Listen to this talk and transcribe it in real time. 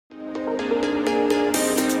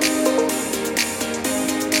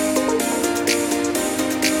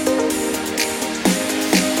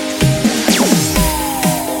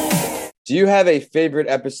Do you have a favorite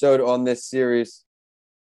episode on this series?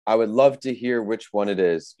 I would love to hear which one it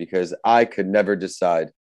is because I could never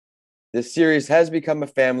decide. This series has become a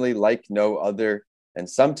family like no other, and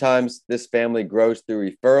sometimes this family grows through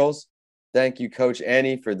referrals. Thank you, Coach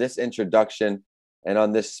Annie, for this introduction. And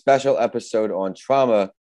on this special episode on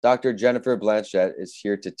trauma, Dr. Jennifer Blanchette is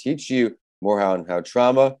here to teach you more on how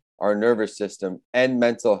trauma, our nervous system, and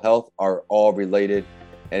mental health are all related.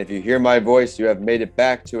 And if you hear my voice, you have made it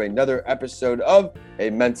back to another episode of A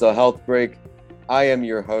Mental Health Break. I am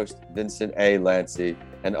your host, Vincent A. Lancy,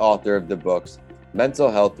 and author of the books Mental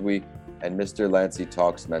Health Week and Mr. Lancy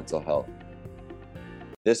Talks Mental Health.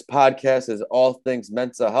 This podcast is all things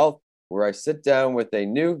mental health, where I sit down with a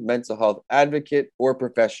new mental health advocate or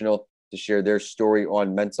professional to share their story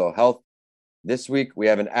on mental health. This week, we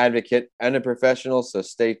have an advocate and a professional, so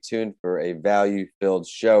stay tuned for a value-filled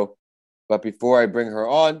show. But before I bring her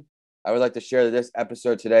on, I would like to share that this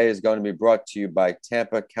episode today is going to be brought to you by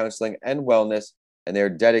Tampa Counseling and Wellness, and they are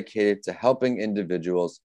dedicated to helping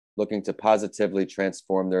individuals looking to positively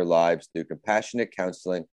transform their lives through compassionate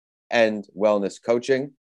counseling and wellness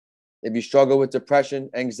coaching. If you struggle with depression,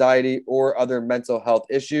 anxiety, or other mental health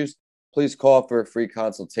issues, please call for a free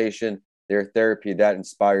consultation. Their therapy that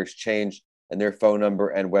inspires change, and their phone number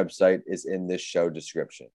and website is in this show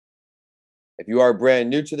description. If you are brand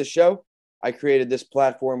new to the show, I created this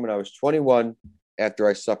platform when I was 21 after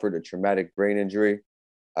I suffered a traumatic brain injury.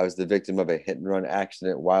 I was the victim of a hit-and-run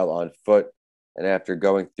accident while on foot, and after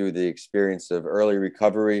going through the experience of early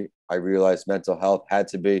recovery, I realized mental health had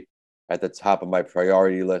to be at the top of my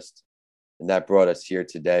priority list, and that brought us here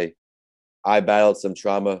today. I battled some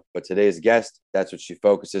trauma, but today's guest, that's what she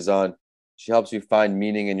focuses on. She helps you find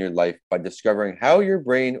meaning in your life by discovering how your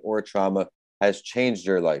brain or trauma has changed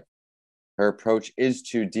your life. Her approach is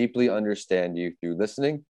to deeply understand you through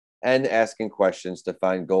listening and asking questions to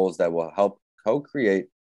find goals that will help co-create,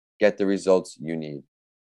 get the results you need.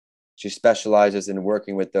 She specializes in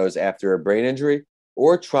working with those after a brain injury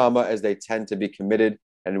or trauma, as they tend to be committed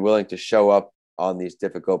and willing to show up on these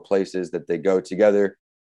difficult places that they go together.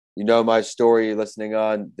 You know my story listening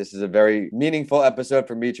on. This is a very meaningful episode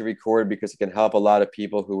for me to record because it can help a lot of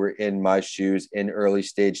people who were in my shoes in early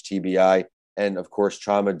stage TBI. And of course,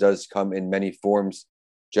 trauma does come in many forms.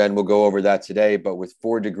 Jen will go over that today, but with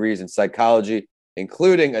 4 degrees in psychology,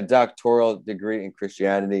 including a doctoral degree in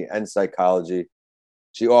Christianity and psychology,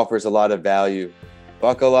 she offers a lot of value.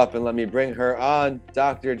 Buckle up and let me bring her on,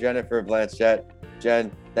 Dr. Jennifer Blanchette.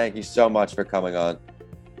 Jen, thank you so much for coming on.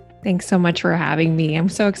 Thanks so much for having me. I'm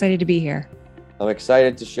so excited to be here. I'm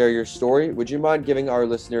excited to share your story. Would you mind giving our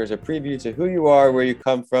listeners a preview to who you are, where you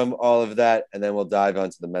come from, all of that, and then we'll dive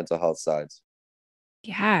onto the mental health sides?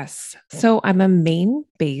 Yes. So I'm a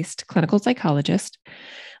Maine-based clinical psychologist.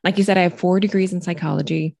 Like you said, I have 4 degrees in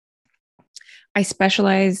psychology. I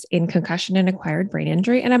specialize in concussion and acquired brain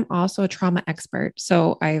injury, and I'm also a trauma expert.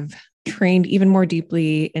 So I've trained even more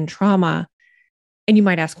deeply in trauma. And you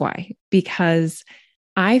might ask why? Because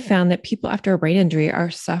I found that people after a brain injury are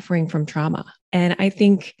suffering from trauma. And I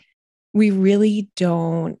think we really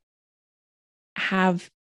don't have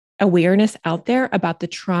awareness out there about the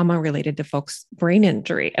trauma related to folks' brain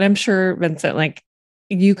injury. And I'm sure, Vincent, like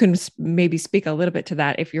you can maybe speak a little bit to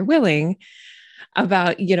that if you're willing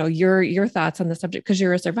about, your thoughts on the subject because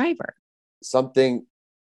you're a survivor. Something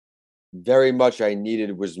very much I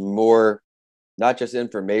needed was more, not just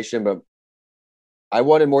information, but I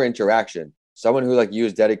wanted more interaction. Someone who like you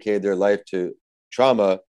has dedicated their life to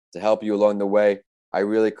trauma to help you along the way. I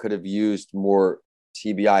really could have used more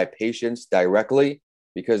TBI patients directly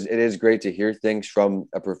because it is great to hear things from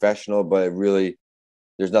a professional, but it really,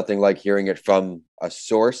 there's nothing like hearing it from a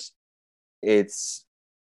source. It's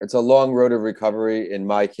a long road of recovery. In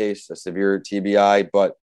my case, a severe TBI,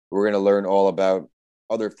 but we're going to learn all about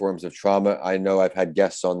other forms of trauma. I know I've had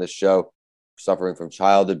guests on this show suffering from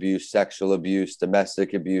child abuse, sexual abuse,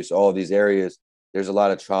 domestic abuse, all of these areas. There's a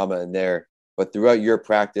lot of trauma in there. But throughout your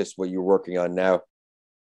practice, what you're working on now,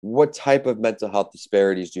 what type of mental health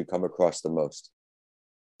disparities do you come across the most?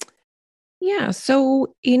 Yeah.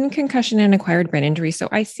 So in concussion and acquired brain injury, so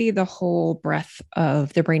I see the whole breadth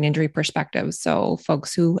of the brain injury perspective. So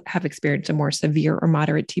folks who have experienced a more severe or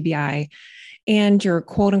moderate TBI and you're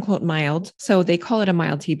quote unquote mild. So they call it a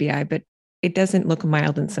mild TBI, but it doesn't look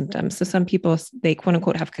mild in symptoms. So some people, they quote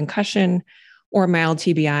unquote have concussion or mild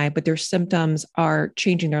TBI, but their symptoms are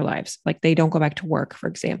changing their lives. Like they don't go back to work, for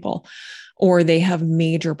example, or they have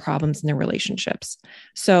major problems in their relationships.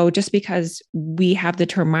 So just because we have the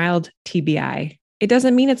term mild TBI, it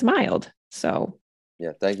doesn't mean it's mild. So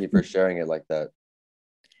yeah, thank you for sharing it like that.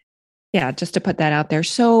 Yeah, just to put that out there.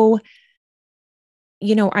 So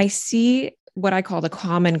I see what I call the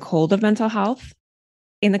common cold of mental health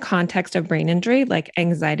in the context of brain injury, like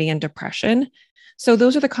anxiety and depression. So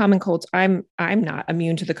those are the common colds. I'm not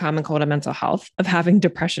immune to the common cold of mental health, of having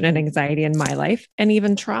depression and anxiety in my life, and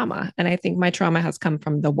even trauma. And I think my trauma has come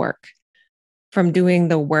from the work, from doing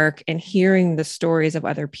the work and hearing the stories of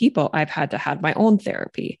other people. I've had to have my own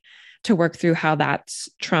therapy to work through how that's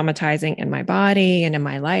traumatizing in my body and in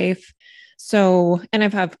my life. So, and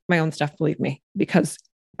I've had my own stuff, believe me, because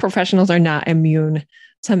professionals are not immune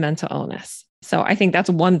to mental illness. So I think that's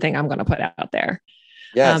one thing I'm going to put out there.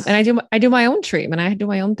 And Yes, I do my own treatment. I do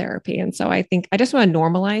my own therapy. And so I think I just want to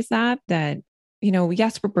normalize that,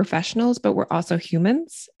 yes, we're professionals, but we're also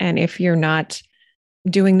humans. And if you're not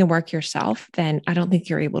doing the work yourself, then I don't think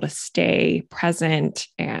you're able to stay present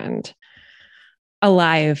and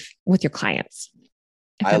alive with your clients,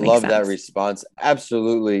 if I that makes love that sense. response.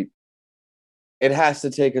 Absolutely. It has to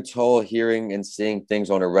take a toll hearing and seeing things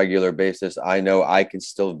on a regular basis. I know I can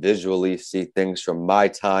still visually see things from my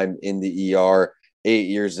time in the ER 8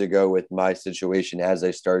 years ago with my situation as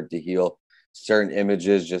I started to heal. Certain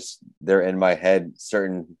images just they're in my head,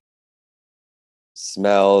 certain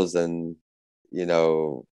smells and you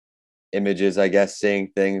know images, I guess,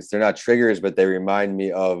 seeing things. They're not triggers, but they remind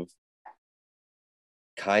me of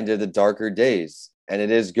kind of the darker days. And it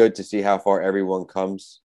is good to see how far everyone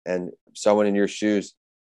comes. And someone in your shoes,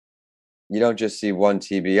 you don't just see one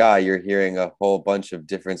TBI, you're hearing a whole bunch of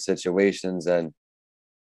different situations. And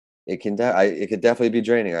it could definitely be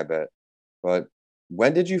draining, I bet. But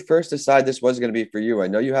when did you first decide this was going to be for you? I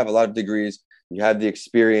know you have a lot of degrees, you have the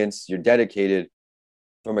experience, you're dedicated.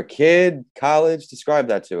 From a kid, college, describe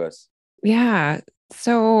that to us. Yeah.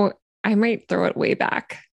 So I might throw it way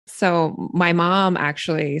back. So my mom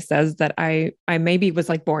actually says that I maybe was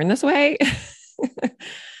like born this way.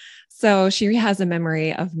 So she has a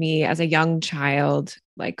memory of me as a young child,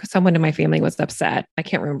 like someone in my family was upset. I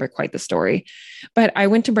can't remember quite the story, but I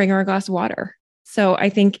went to bring her a glass of water. So I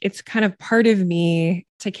think it's kind of part of me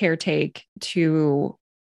to caretake, to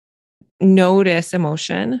notice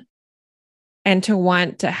emotion and to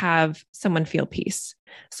want to have someone feel peace.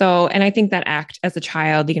 So, and I think that act as a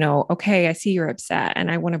child, okay, I see you're upset and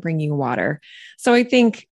I want to bring you water. So I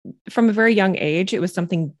think from a very young age, it was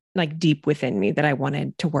something like deep within me that I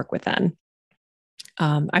wanted to work within.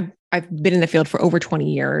 I've been in the field for over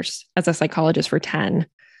 20 years, as a psychologist for 10.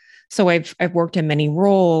 So I've worked in many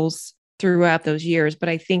roles throughout those years, but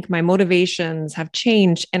I think my motivations have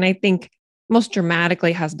changed. And I think most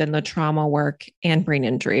dramatically has been the trauma work and brain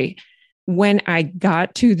injury. When I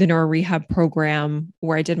got to the neuro rehab program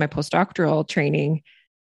where I did my postdoctoral training,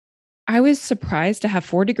 I was surprised to have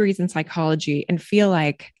 4 degrees in psychology and feel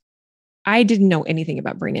like I didn't know anything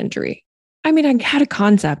about brain injury. I mean, I had a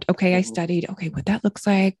concept. Okay, I Mhm. studied, okay, what that looks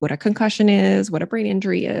like, what a concussion is, what a brain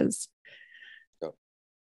injury is, So,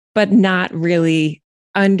 but not really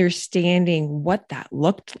understanding what that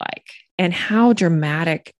looked like and how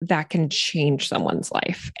dramatic that can change someone's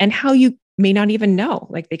life and how you may not even know.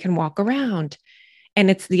 Like they can walk around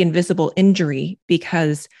and it's the invisible injury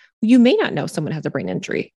because you may not know someone has a brain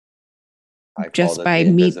injury I call just it by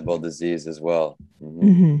the me. invisible disease as well. Mhm.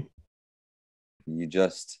 Mhm. You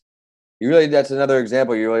just you really that's another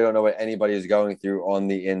example. You really don't know what anybody is going through on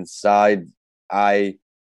the inside. I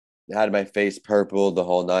had my face purple the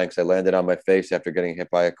whole night because I landed on my face after getting hit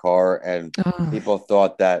by a car, and Oh, people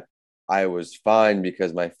thought that I was fine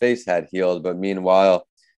because my face had healed. But meanwhile,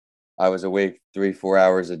 I was awake 3, 4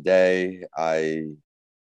 hours a day. I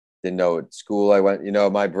didn't know what school I went.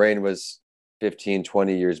 My brain was 15,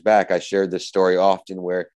 20 years back. I shared this story often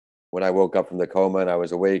where when I woke up from the coma and I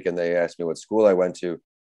was awake and they asked me what school I went to,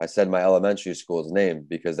 I said my elementary school's name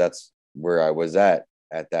because that's where I was at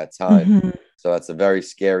that time. mhm. So that's a very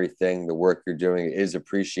scary thing. The work you're doing is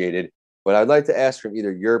appreciated. But I'd like to ask from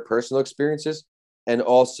either your personal experiences and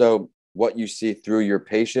also what you see through your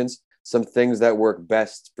patients, some things that work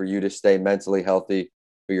best for you to stay mentally healthy,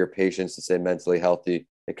 for your patients to stay mentally healthy.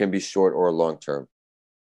 It can be short or long term.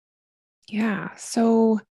 Yeah.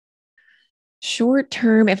 So short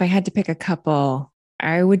term, if I had to pick a couple,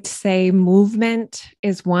 I would say movement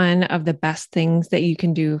is one of the best things that you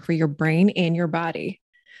can do for your brain and your body.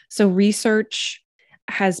 So, research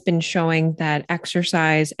has been showing that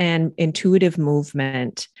exercise and intuitive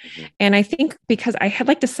movement. Mhm. And I think because I had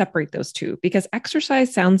like to separate those two, because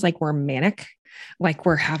exercise sounds like we're manic, like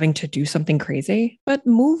we're having to do something crazy, but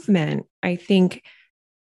movement, I think,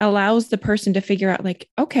 allows the person to figure out, like,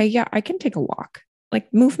 okay, yeah, I can take a walk.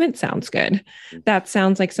 Like, movement sounds good. That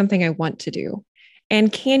sounds like something I want to do.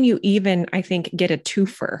 And can you even, I think, get a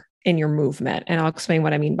twofer in your movement? And I'll explain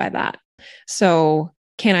what I mean by that. So,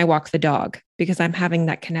 can I walk the dog? Because I'm having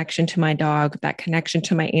that connection to my dog, that connection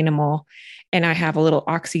to my animal. And I have a little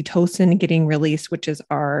oxytocin getting released, which is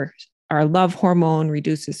our love hormone,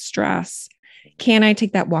 reduces stress. Can I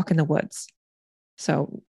take that walk in the woods?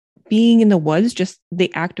 So being in the woods, just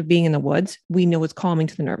the act of being in the woods, we know is calming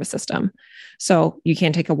to the nervous system. So you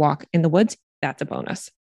can take a walk in the woods. That's a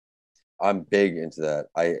bonus. I'm big into that.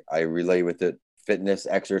 I relate with it. Fitness,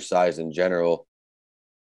 exercise in general.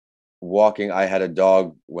 Walking, I had a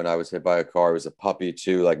dog when I was hit by a car. It was a puppy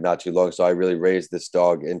too, like not too long. So I really raised this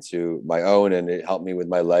dog into my own, and it helped me with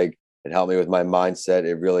my leg. It helped me with my mindset.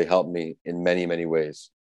 It really helped me in many, many ways.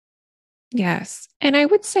 Yes. And I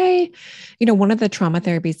would say, one of the trauma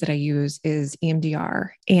therapies that I use is EMDR.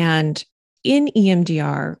 And in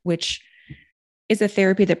EMDR, which is a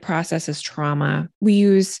therapy that processes trauma, we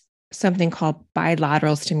use something called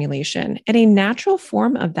bilateral stimulation. And a natural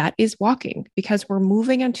form of that is walking because we're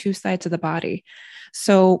moving on two sides of the body.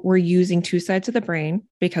 So we're using two sides of the brain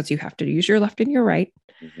because you have to use your left and your right.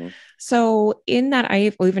 Mm-hmm. So in that,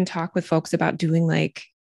 I've even talked with folks about doing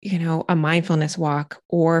a mindfulness walk,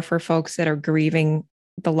 or for folks that are grieving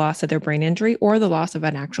the loss of their brain injury or the loss of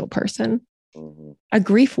an actual person, Mm-hmm. a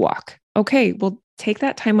grief walk. Okay, well, take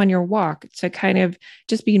that time on your walk to kind of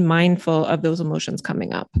just be mindful of those emotions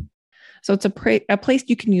coming up. So it's a place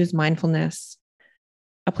you can use mindfulness,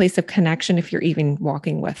 a place of connection if you're even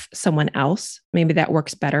walking with someone else. Maybe that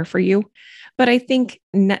works better for you. But I think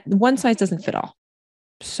one size doesn't fit all.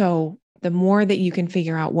 So the more that you can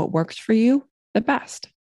figure out what works for you, the best.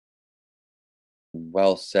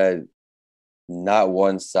 Well said. Not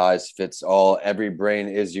one size fits all. Every brain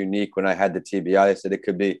is unique. When I had the TBI, I said it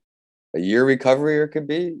could be a year recovery or it could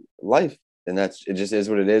be life. And it just is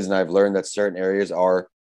what it is. And I've learned that certain areas are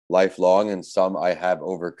lifelong and some I have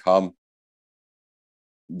overcome.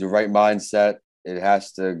 The right mindset, it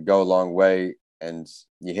has to go a long way. And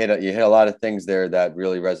you hit a lot of things there that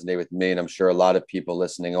really resonate with me. And I'm sure a lot of people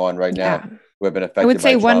listening on right now Yeah. who have been I would affected by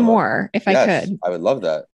say one trauma. more if I Yes, could. I would love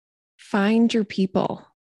that. Find your people.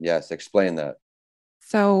 Yes, explain that.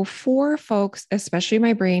 So, for folks, especially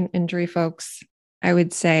my brain injury folks, I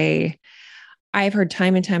would say I've heard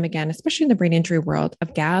time and time again, especially in the brain injury world,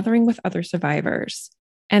 of gathering with other survivors.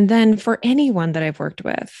 And then for anyone that I've worked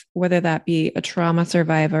with, whether that be a trauma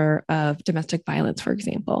survivor of domestic violence, for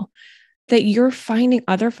example, that you're finding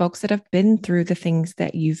other folks that have been through the things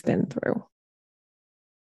that you've been through.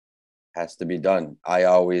 Has to be done. I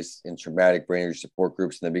always, in traumatic brain injury support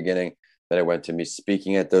groups in the beginning, that I went to me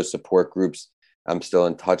speaking at those support groups. I'm still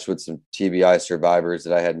in touch with some TBI survivors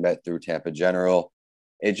that I had met through Tampa General.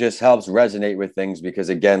 It just helps resonate with things because,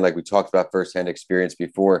 again, like we talked about firsthand experience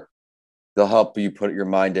before, they'll help you put your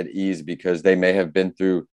mind at ease because they may have been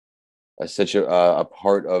through such a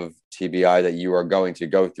part of TBI that you are going to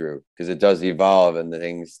go through because it does evolve and the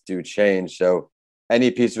things do change. So,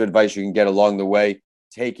 any piece of advice you can get along the way,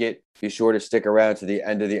 take it. Be sure to stick around to the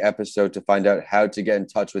end of the episode to find out how to get in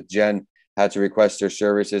touch with Jen, how to request her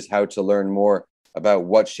services, how to learn more about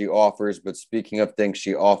what she offers. But speaking of things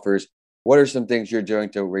she offers, what are some things you're doing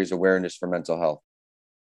to raise awareness for mental health?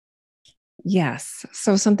 Yes.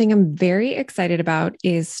 So, something I'm very excited about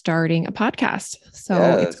is starting a podcast.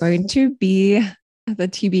 So, it's Yes, going to be the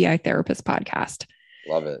TBI Therapist podcast.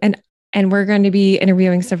 love it. And we're going to be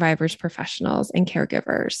interviewing survivors, professionals, and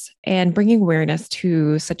caregivers and bringing awareness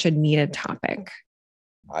to such a needed topic.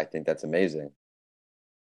 I think that's amazing.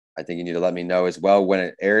 I think you need to let me know as well when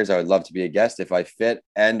it airs. I would love to be a guest if I fit,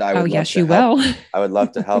 and I Oh, would love yes, to you help. will. I would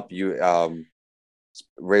love to help you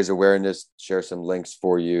raise awareness, share some links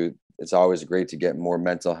for you. It's always great to get more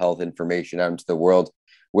mental health information out into the world.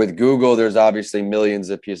 With Google, there's obviously millions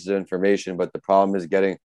of pieces of information, but the problem is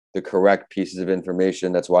getting the correct pieces of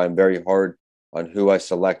information. That's why I'm very hard on who I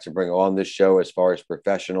select to bring on this show as far as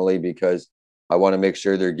professionally, because I want to make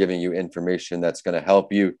sure they're giving you information that's going to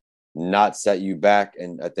help you, not set you back.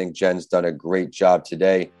 And I think Jen's done a great job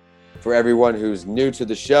today. For everyone who's new to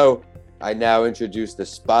the show, I now introduce the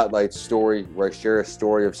Spotlight Story, where I share a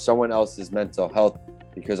story of someone else's mental health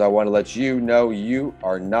because I want to let you know you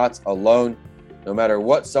are not alone. No matter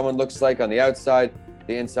what someone looks like on the outside,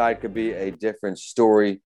 the inside could be a different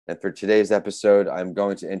story. And for today's episode, I'm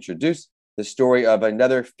going to introduce the story of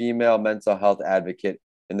another female mental health advocate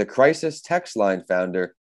and the Crisis Text Line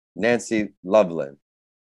founder, Nancy Loveland.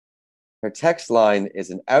 Her text line is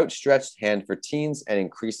an outstretched hand for teens and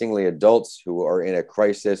increasingly adults who are in a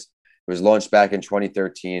crisis. It was launched back in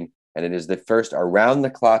 2013, and it is the first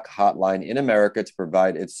around-the-clock hotline in America to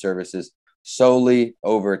provide its services solely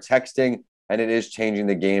over texting, and it is changing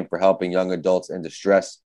the game for helping young adults in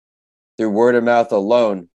distress. Through word of mouth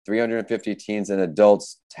alone, 350 teens and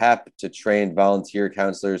adults, tap to train volunteer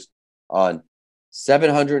counselors on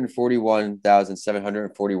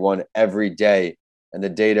 741,741 every day. And the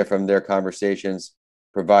data from their conversations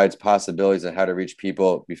provides possibilities on how to reach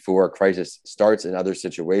people before a crisis starts in other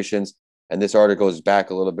situations. And this article is back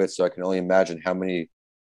a little bit, so I can only imagine how many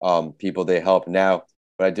people they help now.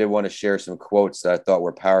 But I did want to share some quotes that I thought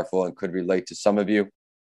were powerful and could relate to some of you.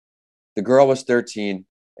 The girl was 13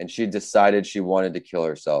 and she decided she wanted to kill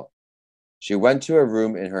herself. She went to a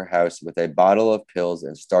room in her house with a bottle of pills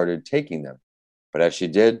and started taking them. But as she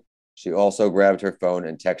did, she also grabbed her phone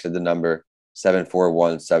and texted the number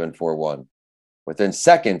 741-741. Within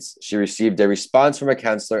seconds, she received a response from a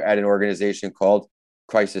counselor at an organization called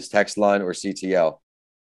Crisis Text Line, or CTL.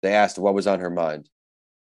 They asked what was on her mind.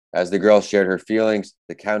 As the girl shared her feelings,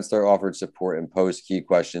 the counselor offered support and posed key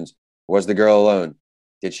questions. Was the girl alone?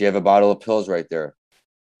 Did she have a bottle of pills right there?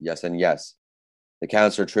 Yes and yes. The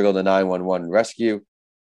counselor triggered a 911 rescue,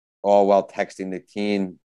 all while texting the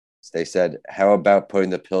teen. They said, how about putting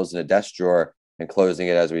the pills in a desk drawer and closing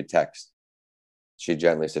it as we text? She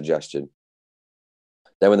gently suggested.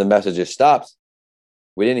 Then when the messages stopped,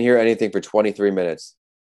 we didn't hear anything for 23 minutes.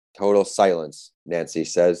 Total silence, Nancy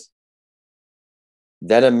says.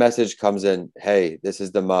 Then a message comes in. Hey, this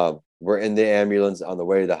is the mom. We're in the ambulance on the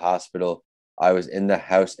way to the hospital. I was in the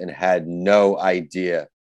house and had no idea.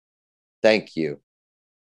 Thank you.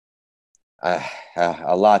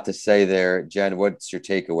 A lot to say there. Jen, what's your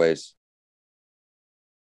takeaways?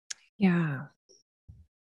 Yeah.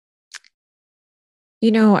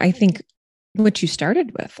 I think what you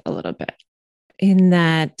started with a little bit, in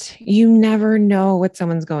that you never know what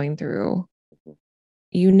someone's going through.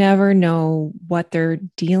 You never know what they're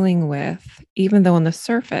dealing with, even though on the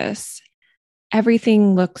surface,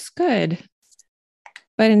 everything looks good.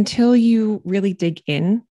 But until you really dig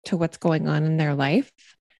in to what's going on in their life,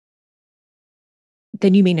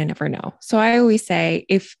 then you may never know. So I always say,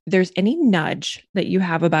 if there's any nudge that you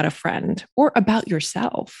have about a friend or about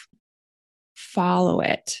yourself, follow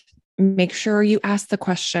it. Make sure you ask the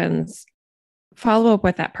questions, follow up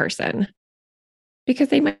with that person, because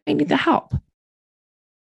they might need the help.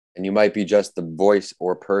 And you might be just the voice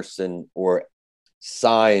or person or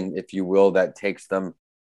sign, if you will, that takes them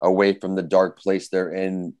away from the dark place they're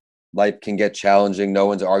in. Life can get challenging. No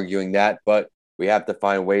one's arguing that, but we have to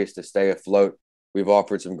find ways to stay afloat. We've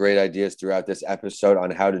offered some great ideas throughout this episode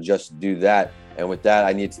on how to just do that. And with that,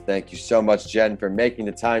 I need to thank you so much, Jen, for making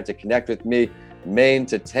the time to connect with me, Maine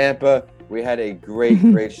to Tampa. We had a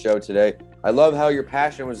great show today. I love how your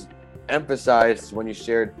passion was emphasized when you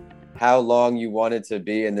shared how long you wanted to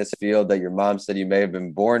be in this field, that your mom said you may have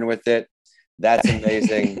been born with it. That's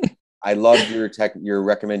amazing. I love your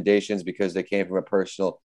recommendations because they came from a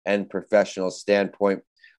personal and professional standpoint.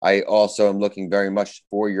 I also am looking very much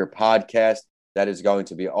for your podcast. That is going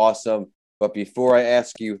to be awesome. But before I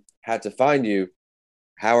ask you how to find you,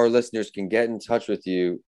 how our listeners can get in touch with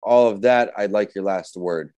you, all of that, I'd like your last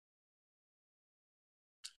word.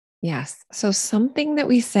 Yes. So something that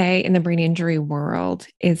we say in the brain injury world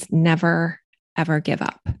is never, ever give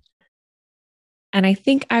up. And I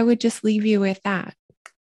think I would just leave you with that,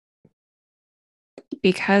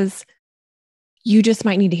 because you just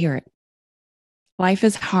might need to hear it. Life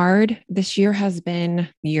is hard. This year has been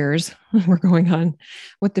years we're going on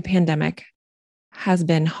with the pandemic, has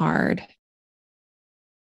been hard.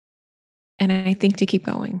 And I think to keep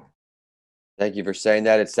going. Thank you for saying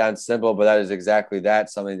that. It sounds simple, but that is exactly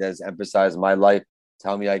that. Something that has emphasized my life.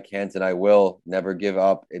 Tell me I can't and I will. Never give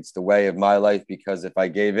up. It's the way of my life, because if I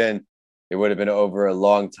gave in, it would have been over a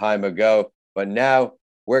long time ago. But now,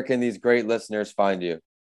 where can these great listeners find you?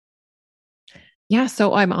 Yeah,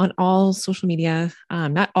 so I'm on all social media,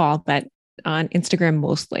 not all, but on Instagram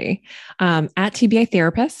mostly, at TBI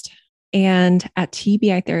Therapist and at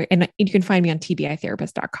TBI Therapist. And you can find me on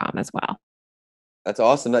tbitherapist.com as well. That's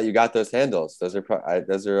awesome that you got those handles. Those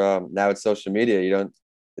are now it's social media. You don't.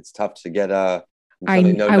 It's tough to get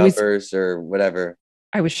numbers or whatever.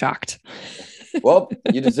 I was shocked. Well,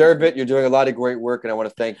 you deserve it. You're doing a lot of great work, and I want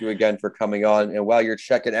to thank you again for coming on. And while you're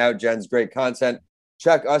checking out Jen's great content,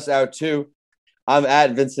 check us out too. I'm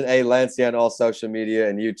at Vincent A. Lancy on all social media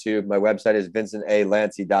and YouTube. My website is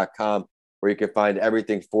vincentalancy.com, where you can find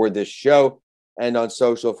everything for this show. And on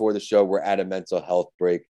social for the show, we're at A Mental Health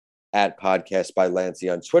Break, at Podcast by Lancy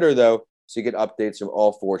on Twitter, though, so you get updates from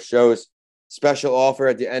all 4 shows. Special offer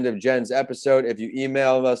at the end of Jen's episode. If you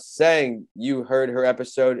email us saying you heard her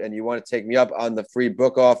episode and you want to take me up on the free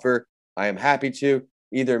book offer, I am happy to.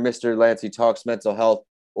 Either Mr. Lancy Talks Mental Health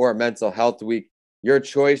or Mental Health Week. Your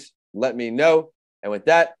choice. Let me know. And with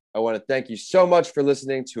that, I want to thank you so much for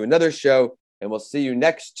listening to another show and we'll see you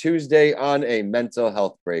next Tuesday on a mental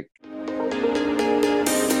health break.